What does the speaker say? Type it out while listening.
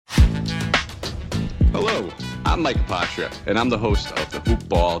Hello, I'm Mike Apatra, and I'm the host of the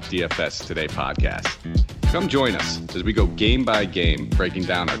Hoopball DFS Today podcast. Come join us as we go game by game, breaking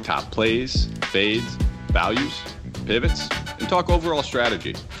down our top plays, fades, values, pivots, and talk overall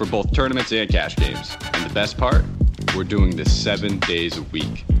strategy for both tournaments and cash games. And the best part, we're doing this 7 days a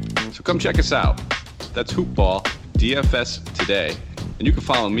week. So come check us out. That's Hoopball DFS Today. And you can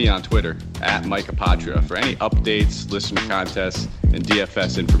follow me on Twitter at Mike Apatra for any updates, listener contests, and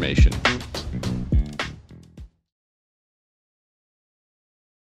DFS information.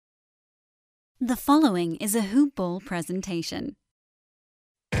 The following is a Hoop Ball presentation.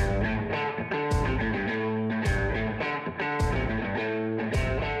 What's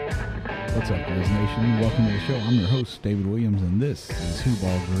up, Grizz Nation? Welcome to the show. I'm your host, David Williams, and this is Hoop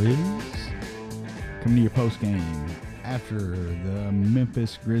Ball Grizz. Coming to your post-game after the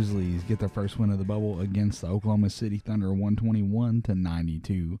Memphis Grizzlies get their first win of the bubble against the Oklahoma City Thunder,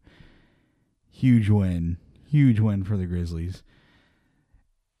 121-92. Huge win for the Grizzlies.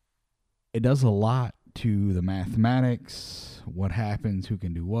 It does a lot to the mathematics, what happens, who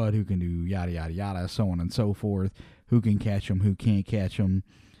can do what, who can do yada, yada, yada, so on and so forth, who can catch them, who can't catch them.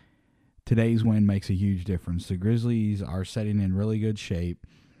 Today's win makes a huge difference. The Grizzlies are setting in really good shape.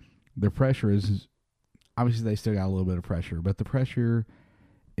 The pressure is, obviously they still got a little bit of pressure, but the pressure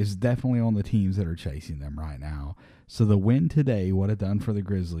is definitely on the teams that are chasing them right now. So the win today, what it done for the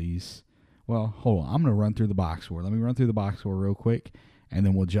Grizzlies, well, hold on, I'm going to run through the box score. Let me run through the box score real quick, and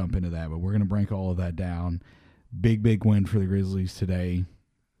then we'll jump into that. But we're going to break all of that down. Big win for the Grizzlies today.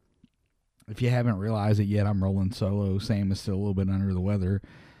 If you haven't realized it yet, I'm rolling solo. Sam is still a little bit under the weather,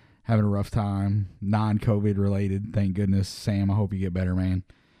 having a rough time, non-COVID related. Thank goodness. Sam, I hope you get better, man.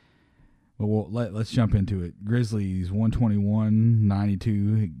 But let's jump into it. Grizzlies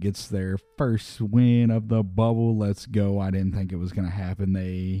 121-92 gets their first win of the bubble. Let's go. I didn't think it was going to happen.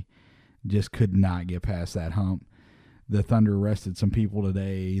 They just could not get past that hump. The Thunder arrested some people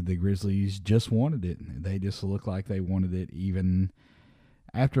today. The Grizzlies just wanted it. They just looked like they wanted it. Even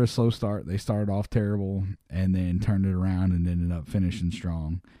after a slow start, they started off terrible and then turned it around and ended up finishing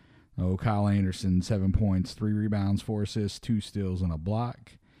strong. Oh, Kyle Anderson, 7 points, 3 rebounds, 4 assists, 2 steals, and a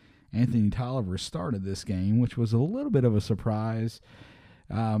block. Anthony Tolliver started this game, which was a little bit of a surprise.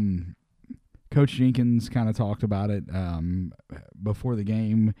 Coach Jenkins kind of talked about it before the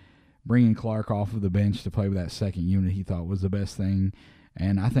game. Bringing Clark off of the bench to play with that second unit he thought was the best thing.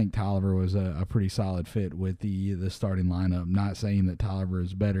 And I think Tolliver was a pretty solid fit with the starting lineup. Not saying that Tolliver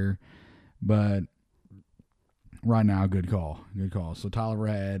is better, but right now, good call. So Tolliver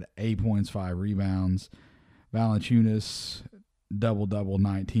had 8 points, 5 rebounds. Valanciunas, double-double,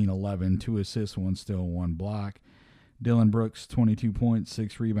 19-11, 2 assists, 1 steal, 1 block. Dylan Brooks, 22 points,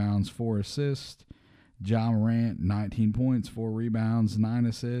 6 rebounds, 4 assists. Ja Morant, 19 points, 4 rebounds, 9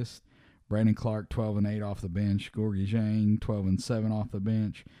 assists. Brandon Clark, 12-8 off the bench. Gorgui Dieng, 12-7 off the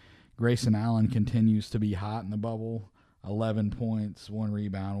bench. Grayson Allen continues to be hot in the bubble. 11 points, 1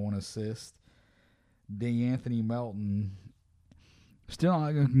 rebound, 1 assist. DeAnthony Melton,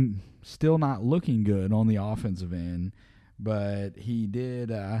 still not looking good on the offensive end, but he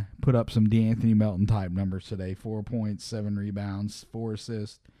did put up some DeAnthony Melton type numbers today. 4 points, 7 rebounds, 4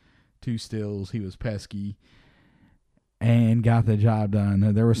 assists, 2 steals. He was pesky and got the job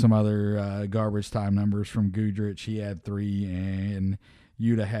done. There were some other garbage time numbers from Gudrich. He had 3 and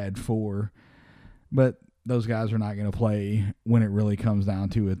Yuta had 4. But those guys are not going to play when it really comes down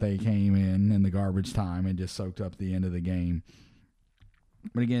to it. They came in the garbage time and just soaked up the end of the game.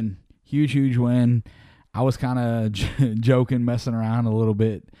 But again, huge win. I was kind of joking, messing around a little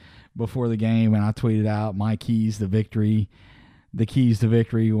bit before the game, and I tweeted out my keys to victory. The keys to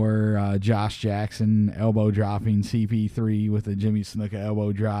victory were Josh Jackson elbow dropping CP3 with a Jimmy Snuka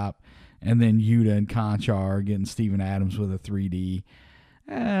elbow drop, and then Yuta and Konchar getting Steven Adams with a 3D.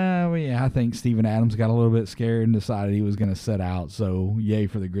 I think Steven Adams got a little bit scared and decided he was going to sit out, so yay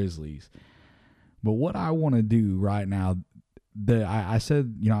for the Grizzlies. But what I want to do right now, I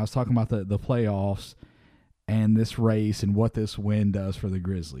said, I was talking about the playoffs and this race and what this win does for the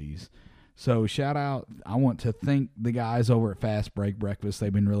Grizzlies. So shout out, I want to thank the guys over at Fast Break Breakfast.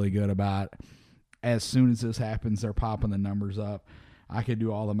 They've been really good about, as soon as this happens, they're popping the numbers up. I could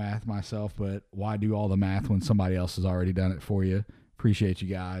do all the math myself, but why do all the math when somebody else has already done it for you? Appreciate you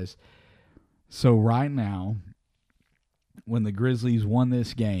guys. So right now, when the Grizzlies won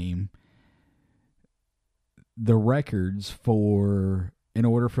this game, the records in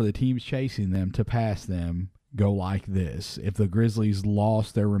order for the teams chasing them to pass them, go like this. If the Grizzlies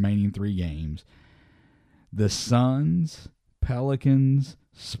lost their remaining 3 games, the Suns, Pelicans,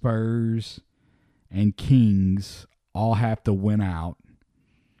 Spurs, and Kings all have to win out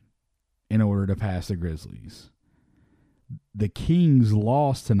in order to pass the Grizzlies. The Kings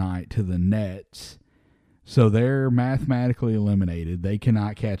lost tonight to the Nets, so they're mathematically eliminated. They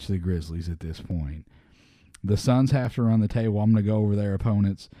cannot catch the Grizzlies at this point. The Suns have to run the table. I'm going to go over their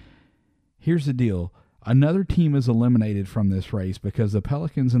opponents. Here's the deal. Another team is eliminated from this race because the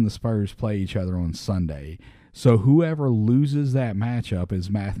Pelicans and the Spurs play each other on Sunday. So whoever loses that matchup is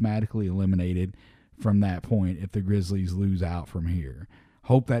mathematically eliminated from that point if the Grizzlies lose out from here.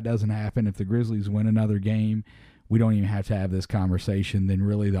 Hope that doesn't happen. If the Grizzlies win another game, we don't even have to have this conversation. Then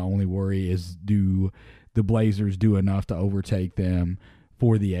really the only worry is, do the Blazers do enough to overtake them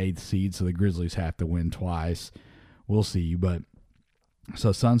for the 8th seed, so the Grizzlies have to win twice. We'll see. But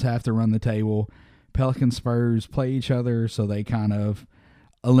so Suns have to run the table. Pelicans, Spurs play each other, so they kind of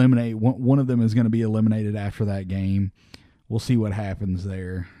eliminate. One of them is going to be eliminated after that game. We'll see what happens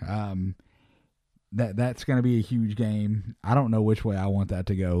there. That's going to be a huge game. I don't know which way I want that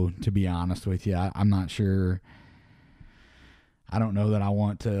to go, to be honest with you. I'm not sure. I don't know that I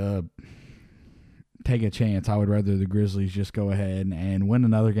want to take a chance. I would rather the Grizzlies just go ahead and win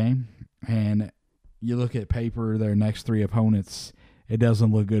another game. And you look at paper, their next 3 opponents, it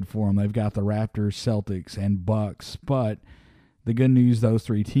doesn't look good for them. They've got the Raptors, Celtics, and Bucks. But the good news, those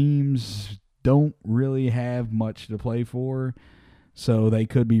 3 teams don't really have much to play for. So they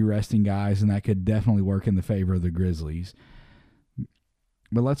could be resting guys, and that could definitely work in the favor of the Grizzlies.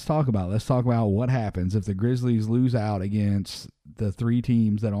 But let's talk about what happens if the Grizzlies lose out against the 3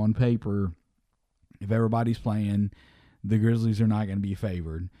 teams that on paper, if everybody's playing, the Grizzlies are not going to be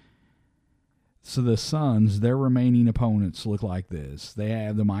favored. So the Suns, their remaining opponents look like this. They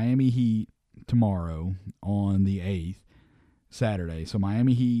have the Miami Heat tomorrow on the 8th, Saturday. So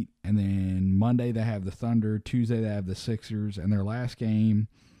Miami Heat, and then Monday they have the Thunder, Tuesday they have the Sixers, and their last game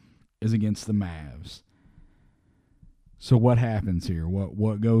is against the Mavs. So what happens here?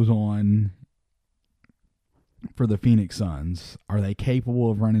 What goes on for the Phoenix Suns? Are they capable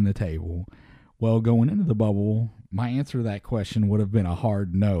of running the table? Well, going into the bubble, my answer to that question would have been a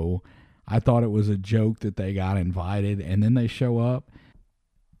hard no. I thought it was a joke that they got invited, and then they show up.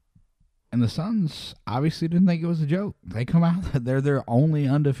 And the Suns obviously didn't think it was a joke. They come out, they're their only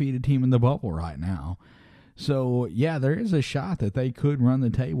undefeated team in the bubble right now. So, yeah, there is a shot that they could run the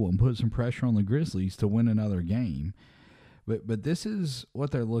table and put some pressure on the Grizzlies to win another game. But this is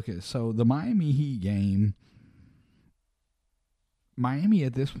what they're looking at. So the Miami Heat game, Miami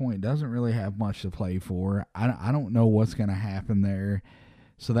at this point doesn't really have much to play for. I don't know what's going to happen there.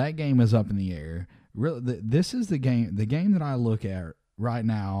 So that game is up in the air. Really, this is the game that I look at right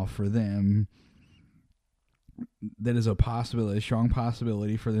now for them that is a possibility, a strong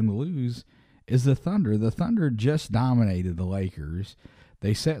possibility for them to lose, is the Thunder. The Thunder just dominated the Lakers.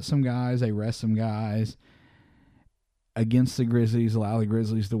 They set some guys, they rest some guys against the Grizzlies, allow the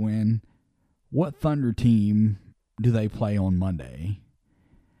Grizzlies to win. What Thunder team do they play on Monday?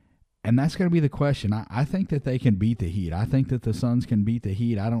 And that's going to be the question. I think that they can beat the Heat. I think that the Suns can beat the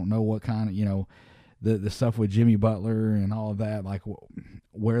Heat. I don't know what kind of, the stuff with Jimmy Butler and all of that, like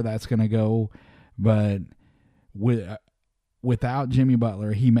where that's going to go. But without Jimmy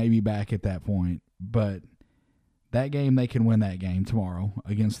Butler, he may be back at that point. But that game, they can win that game tomorrow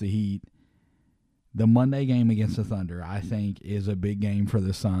against the Heat. The Monday game against the Thunder, I think, is a big game for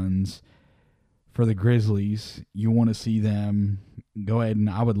the Suns. For the Grizzlies, you want to see them go ahead, and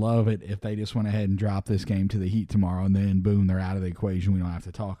I would love it if they just went ahead and dropped this game to the Heat tomorrow, and then, boom, they're out of the equation. We don't have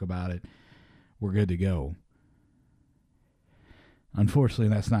to talk about it. We're good to go. Unfortunately,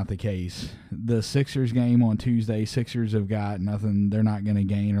 that's not the case. The Sixers game on Tuesday, Sixers have got nothing. They're not going to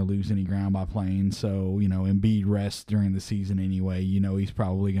gain or lose any ground by playing. So, Embiid rests during the season anyway. He's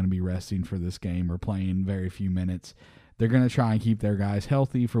probably going to be resting for this game or playing very few minutes. They're going to try and keep their guys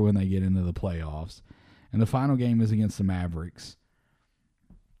healthy for when they get into the playoffs. And the final game is against the Mavericks.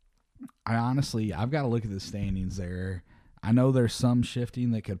 I've got to look at the standings there. I know there's some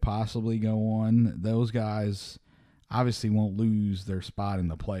shifting that could possibly go on. Those guys obviously won't lose their spot in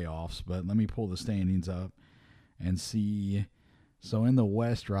the playoffs, but let me pull the standings up and see. So in the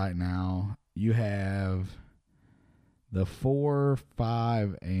West right now, you have the 4,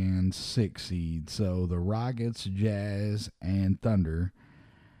 5, and 6 seeds. So the Rockets, Jazz, and Thunder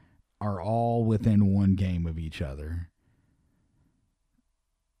are all within one game of each other.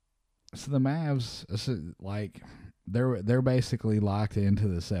 So the Mavs, they're basically locked into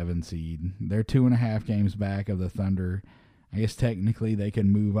the 7 seed. They're 2.5 games back of the Thunder. I guess technically they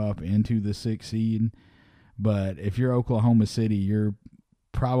can move up into the 6 seed, but if you're Oklahoma City, you're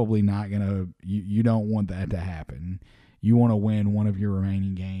probably not going to – you don't want that to happen. You want to win one of your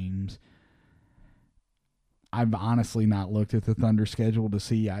remaining games. I've honestly not looked at the Thunder schedule to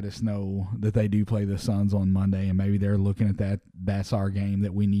see. I just know that they do play the Suns on Monday, and maybe they're looking at that. That's our game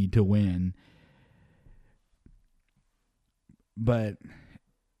that we need to win. But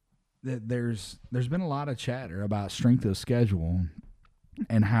there's been a lot of chatter about strength of schedule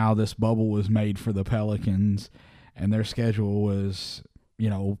and how this bubble was made for the Pelicans, and their schedule was,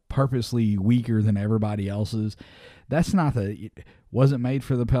 purposely weaker than everybody else's. That's not it wasn't made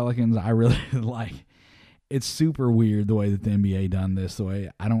for the Pelicans. I really it's super weird the way that the NBA done this. The way,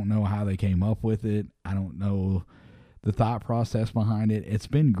 I don't know how they came up with it. I don't know the thought process behind it. It's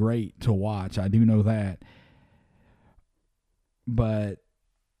been great to watch. I do know that. But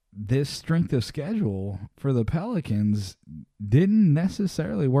this strength of schedule for the Pelicans didn't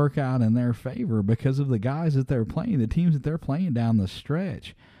necessarily work out in their favor because of the guys that they're playing. The teams that they're playing down the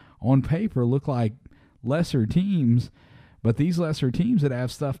stretch on paper look like lesser teams, but these lesser teams that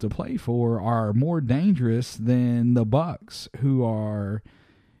have stuff to play for are more dangerous than the Bucks, who are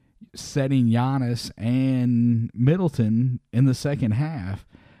setting Giannis and Middleton in the second half,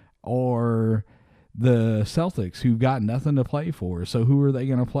 or the Celtics, who've got nothing to play for. So who are they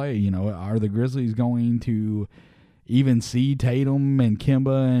going to play? Are the Grizzlies going to even see Tatum and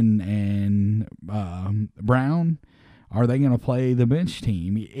Kemba and Brown? Are they going to play the bench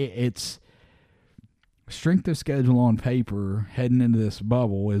team? It's strength of schedule on paper heading into this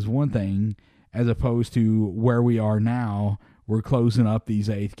bubble is one thing, as opposed to where we are now. We're closing up these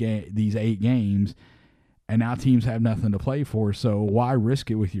 8 games, and now teams have nothing to play for. So why risk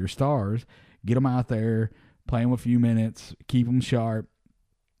it with your stars? Get them out there, play them a few minutes, keep them sharp,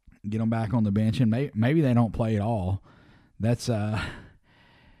 get them back on the bench, and maybe they don't play at all. That's the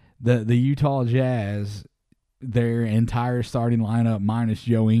Utah Jazz. Their entire starting lineup minus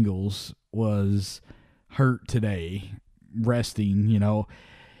Joe Ingles was hurt today, resting.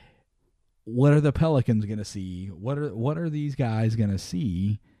 What are the Pelicans going to see? What are these guys going to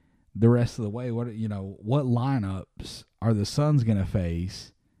see the rest of the way? What lineups are the Suns going to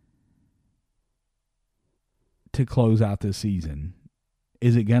face to close out this season?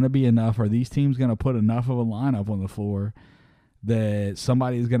 Is it going to be enough? Are these teams going to put enough of a lineup on the floor that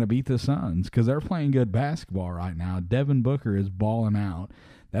somebody is going to beat the Suns? Because they're playing good basketball right now. Devin Booker is balling out.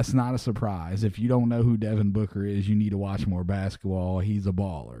 That's not a surprise. If you don't know who Devin Booker is, you need to watch more basketball. He's a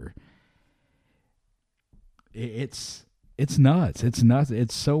baller. It's nuts. It's nuts.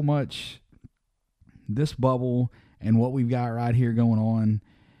 It's so much. This bubble and what we've got right here going on,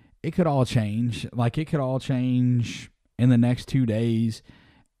 it could all change. It could all change in the next 2 days.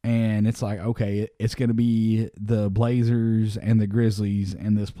 And it's like, okay, it's going to be the Blazers and the Grizzlies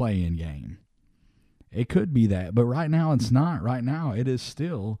in this play-in game. It could be that. But right now, it's not. Right now, it is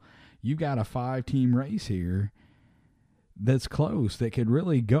still, you've got a 5-team race here that's close, that could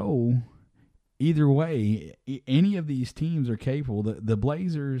really go either way. Any of these teams are capable. The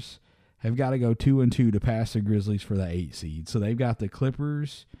Blazers have got to go 2-2 to pass the Grizzlies for the 8 seed. So they've got the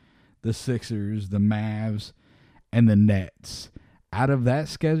Clippers, the Sixers, the Mavs, and the Nets. Out of that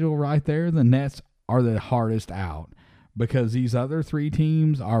schedule right there, the Nets are the hardest out because these other 3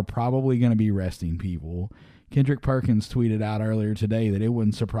 teams are probably going to be resting people. Kendrick Perkins tweeted out earlier today that it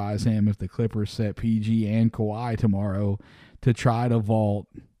wouldn't surprise him if the Clippers set PG and Kawhi tomorrow to try to vault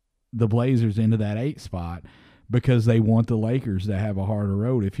the Blazers into that 8 spot because they want the Lakers to have a harder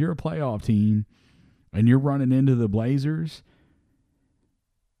road. If you're a playoff team and you're running into the Blazers,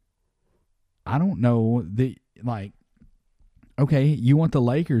 I don't know that, okay, you want the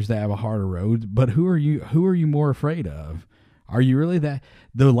Lakers to have a harder road, but who are you more afraid of? Are you really that?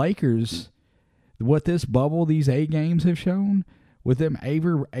 The Lakers, what this bubble, these 8 games have shown, with them,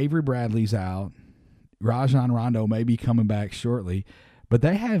 Avery Bradley's out, Rajon Rondo may be coming back shortly, but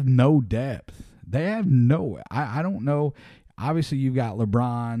they have no depth. They have I don't know. Obviously, you've got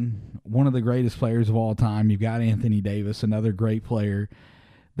LeBron, one of the greatest players of all time. You've got Anthony Davis, another great player.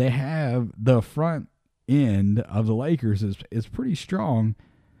 They have the front end of the Lakers is pretty strong,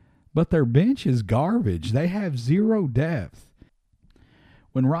 but their bench is garbage. They have 0 depth.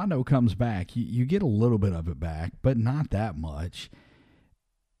 When Rondo comes back, you get a little bit of it back, but not that much.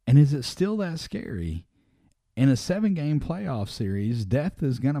 And is it still that scary? In a 7-game playoff series, depth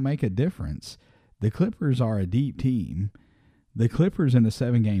is going to make a difference. The Clippers are a deep team. The Clippers in a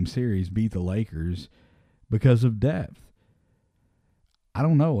 7-game series beat the Lakers because of depth. I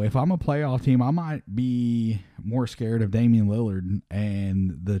don't know. If I'm a playoff team, I might be more scared of Damian Lillard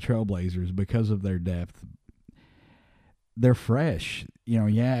and the Trailblazers because of their depth. They're fresh.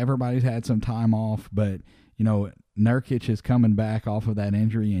 Everybody's had some time off, but, Nurkic is coming back off of that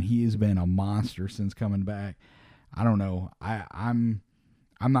injury, and he has been a monster since coming back. I don't know. I'm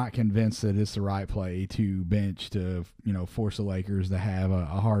I'm not convinced that it's the right play to bench to, force the Lakers to have a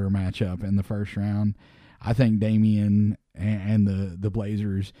harder matchup in the first round. I think Damian and the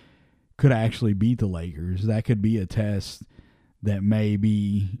Blazers could actually beat the Lakers. That could be a test that may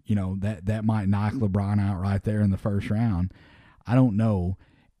be, that might knock LeBron out right there in the first round. I don't know.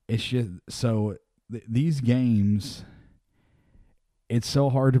 It's just so these games, it's so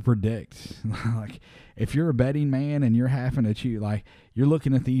hard to predict. Like, if you're a betting man and you're having to choose, like, you're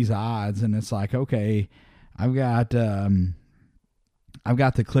looking at these odds and it's like, okay, I've got the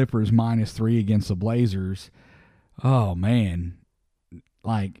Clippers -3 against the Blazers. Oh man,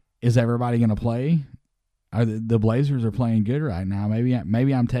 like, is everybody going to play? The Blazers are playing good right now.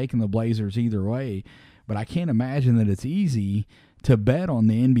 Maybe I'm taking the Blazers either way, but I can't imagine that it's easy to bet on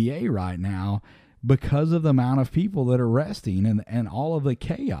the NBA right now because of the amount of people that are resting and all of the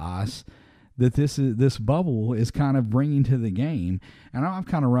chaos that this bubble is kind of bringing to the game. And I've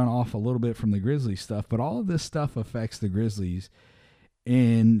kind of run off a little bit from the Grizzlies stuff, but all of this stuff affects the Grizzlies,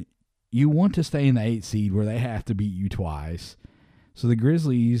 and you want to stay in the 8th seed where they have to beat you twice. So the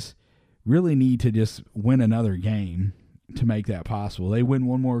Grizzlies really need to just win another game to make that possible. They win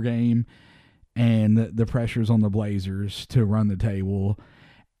one more game, and the pressure's on the Blazers to run the table.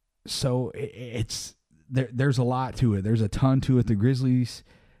 So there's a lot to it. There's a ton to it. The Grizzlies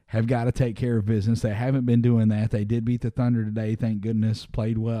have got to take care of business. They haven't been doing that. They did beat the Thunder today, thank goodness.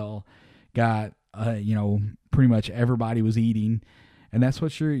 Played well. Got pretty much everybody was eating, and that's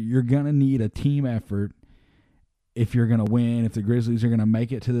what you're gonna need, a team effort if you're going to win. If the Grizzlies are going to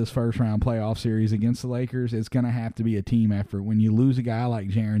make it to this first-round playoff series against the Lakers, it's going to have to be a team effort. When you lose a guy like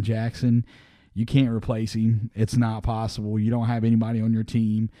Jaren Jackson, you can't replace him. It's not possible. You don't have anybody on your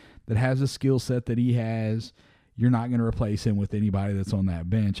team that has the skill set that he has. You're not going to replace him with anybody that's on that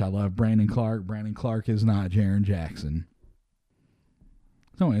bench. I love Brandon Clark. Brandon Clark is not Jaren Jackson.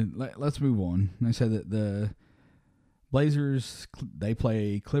 So anyway, let's move on. I said that the Blazers, they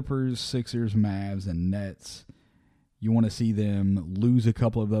play Clippers, Sixers, Mavs, and Nets. You want to see them lose a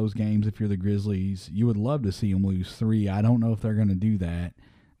couple of those games if you're the Grizzlies. You would love to see them lose 3. I don't know if they're going to do that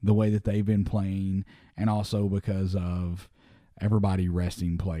the way that they've been playing, and also because of everybody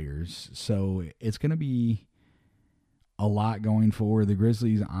resting players. So it's going to be a lot going forward. The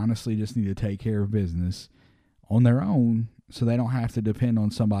Grizzlies honestly just need to take care of business on their own so they don't have to depend on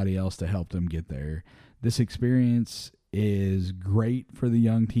somebody else to help them get there. This experience is great for the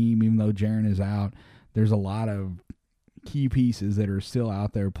young team, even though Jaren is out. There's a lot of key pieces that are still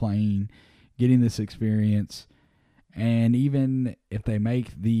out there playing, getting this experience. And even if they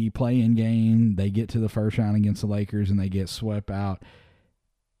make the play-in game, they get to the first round against the Lakers and they get swept out,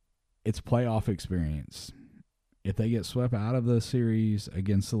 it's playoff experience. If they get swept out of the series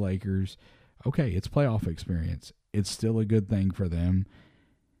against the Lakers, okay, it's playoff experience. It's still a good thing for them.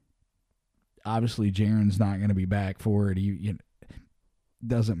 Obviously, Jaren's not going to be back for it.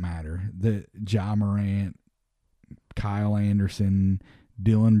 Doesn't matter. The Ja Morant, Kyle Anderson,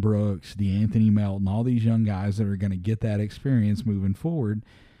 Dylan Brooks, DeAnthony Melton, all these young guys that are going to get that experience moving forward,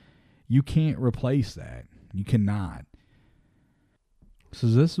 you can't replace that. You cannot. So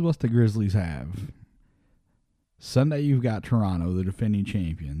this is what the Grizzlies have. Sunday you've got Toronto, the defending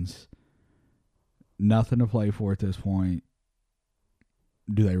champions. Nothing to play for at this point.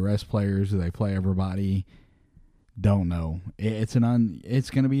 Do they rest players? Do they play everybody? Don't know. It's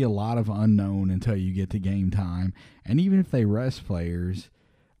going to be a lot of unknown until you get to game time. And even if they rest players,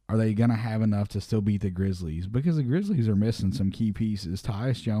 are they going to have enough to still beat the Grizzlies? Because the Grizzlies are missing some key pieces.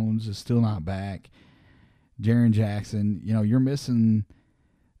 Tyus Jones is still not back. Jaren Jackson, you're missing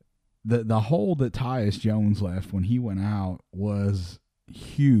the hole that Tyus Jones left when he went out was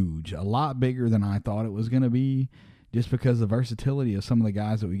huge, a lot bigger than I thought it was going to be, just because the versatility of some of the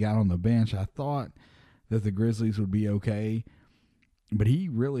guys that we got on the bench. I thought that the Grizzlies would be okay, but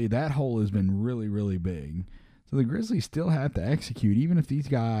that hole has been really, really big. So the Grizzlies still have to execute. Even if these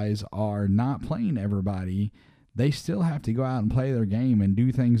guys are not playing everybody, they still have to go out and play their game and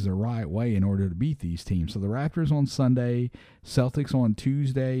do things the right way in order to beat these teams. So the Raptors on Sunday, Celtics on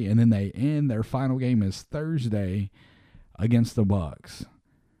Tuesday, and then they end their final game is Thursday against the Bucks.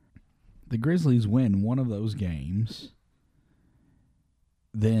 The Grizzlies win one of those games,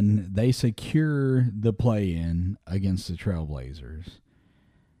 then they secure the play-in against the Trailblazers.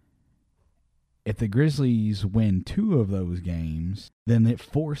 If the Grizzlies win 2 of those games, then it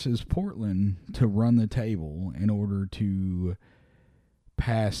forces Portland to run the table in order to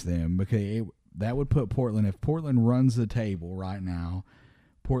pass them, because that would put Portland, if Portland runs the table right now,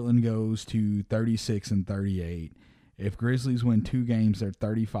 Portland goes to 36-38. If Grizzlies win 2 games, they're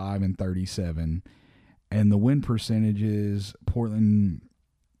 35-37. And the win percentages, Portland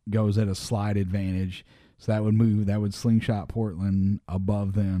goes at a slight advantage. So that would slingshot Portland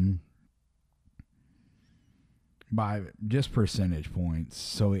above them by just percentage points.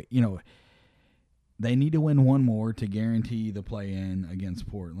 So, they need to win one more to guarantee the play-in against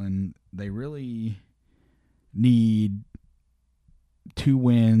Portland. They really need 2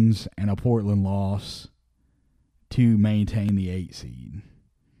 wins and a Portland loss to maintain the 8 seed.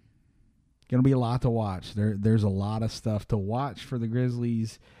 Going to be a lot to watch. There's a lot of stuff to watch for the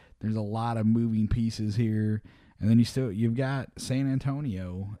Grizzlies. There's a lot of moving pieces here. And then you've got San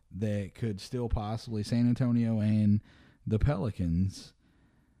Antonio that could still possibly, San Antonio and the Pelicans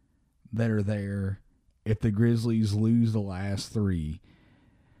that are there if the Grizzlies lose the last 3.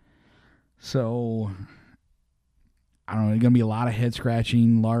 So, I don't know, there's going to be a lot of head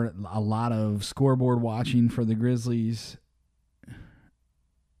scratching, a lot of scoreboard watching for the Grizzlies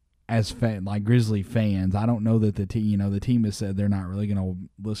as Grizzly fans. I don't know that the team has said they're not really going to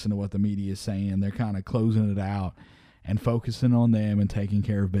listen to what the media is saying. They're kind of closing it out and focusing on them and taking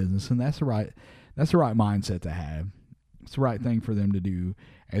care of business, and that's the right mindset to have. It's the right thing for them to do.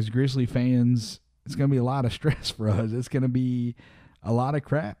 As Grizzly fans, it's going to be a lot of stress for us. It's going to be a lot of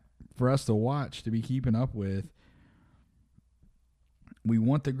crap for us to watch, to be keeping up with. We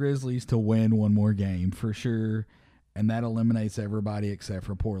want the Grizzlies to win one more game for sure, and that eliminates everybody except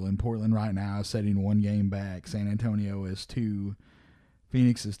for Portland. Portland right now is setting 1 game back. San Antonio is 2.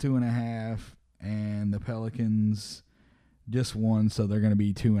 Phoenix is 2.5, and the Pelicans just 1, so they're going to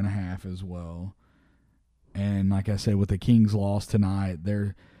be 2.5 as well. And like I said, with the Kings loss tonight,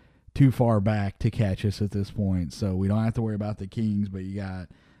 they're too far back to catch us at this point, so we don't have to worry about the Kings, but you got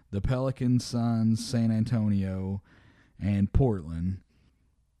the Pelicans, Suns, San Antonio, and Portland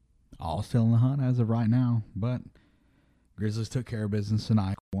all still in the hunt as of right now. But Grizzlies took care of business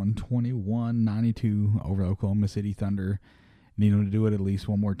tonight, 121-92 over Oklahoma City Thunder. Need them to do it at least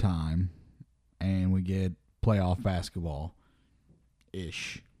one more time, and we get playoff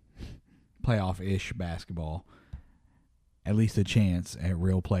basketball-ish. Playoff-ish basketball. At least a chance at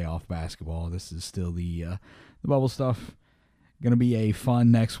real playoff basketball. This is still the bubble stuff. Going to be a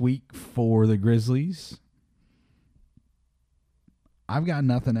fun next week for the Grizzlies. I've got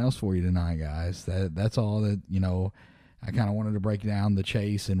nothing else for you tonight, guys. That's all that, I kind of wanted to break down the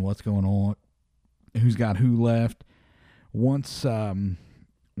chase and what's going on, who's got who left. Once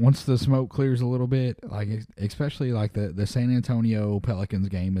the smoke clears a little bit, especially the San Antonio Pelicans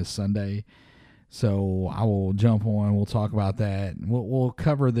game is Sunday. So I will jump on. We'll talk about that. We'll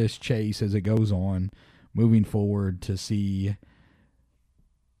cover this chase as it goes on, moving forward to see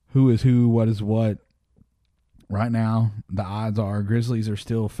who is who, what is what. Right now, the odds are Grizzlies are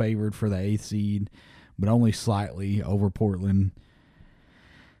still favored for the 8th seed, but only slightly over Portland.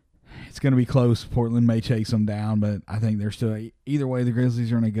 It's going to be close. Portland may chase them down, but I think they're still – either way, the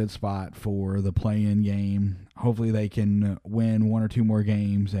Grizzlies are in a good spot for the play-in game. Hopefully they can win 1 or 2 more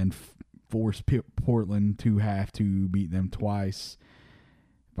games and force Portland to have to beat them twice.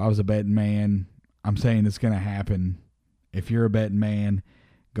 If I was a betting man, I'm saying it's going to happen. If you're a betting man,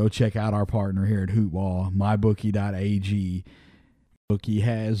 go check out our partner here at Hoopball, mybookie.ag. Bookie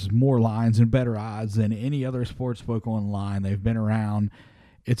has more lines and better odds than any other sports book online. They've been around.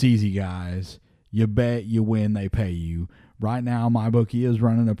 It's easy, guys. You bet, you win, they pay you. Right now, MyBookie is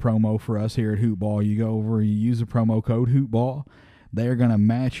running a promo for us here at Hoopball. You go over, you use the promo code Hoopball. They're going to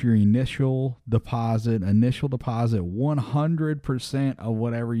match your initial deposit, 100% of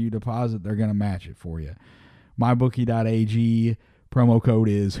whatever you deposit, they're going to match it for you. MyBookie.ag, promo code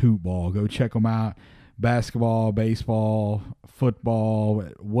is Hoopball. Go check them out. Basketball, baseball, football,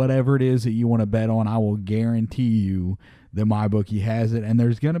 whatever it is that you want to bet on, I will guarantee you that MyBookie has it. And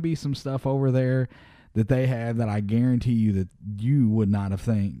there's going to be some stuff over there that they have that I guarantee you that you would not have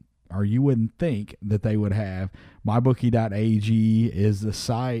you wouldn't think that they would have. MyBookie.ag is the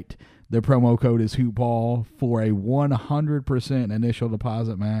site. The promo code is Hoopball for a 100% initial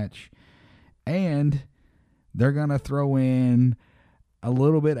deposit match. And they're going to throw in a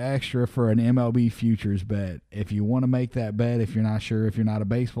little bit extra for an MLB futures bet. If you want to make that bet, if you're not sure, if you're not a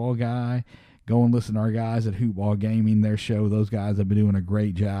baseball guy, go and listen to our guys at Hoopball Gaming, their show. Those guys have been doing a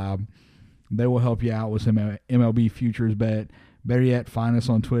great job. They will help you out with some MLB futures bet. Better yet, find us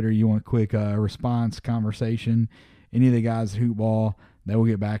on Twitter. You want a quick response, conversation. Any of the guys at Hoopball, they will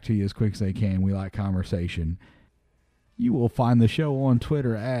get back to you as quick as they can. We like conversation. You will find the show on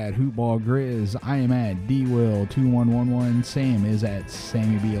Twitter at HoopballGrizz. I am at DWill2111. Sam is at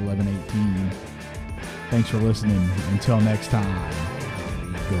SammyB1118. Thanks for listening. Until next time,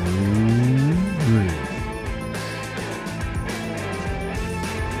 go Grizz.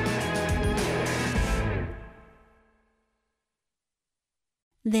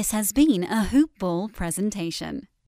 This has been a Hoop Ball presentation.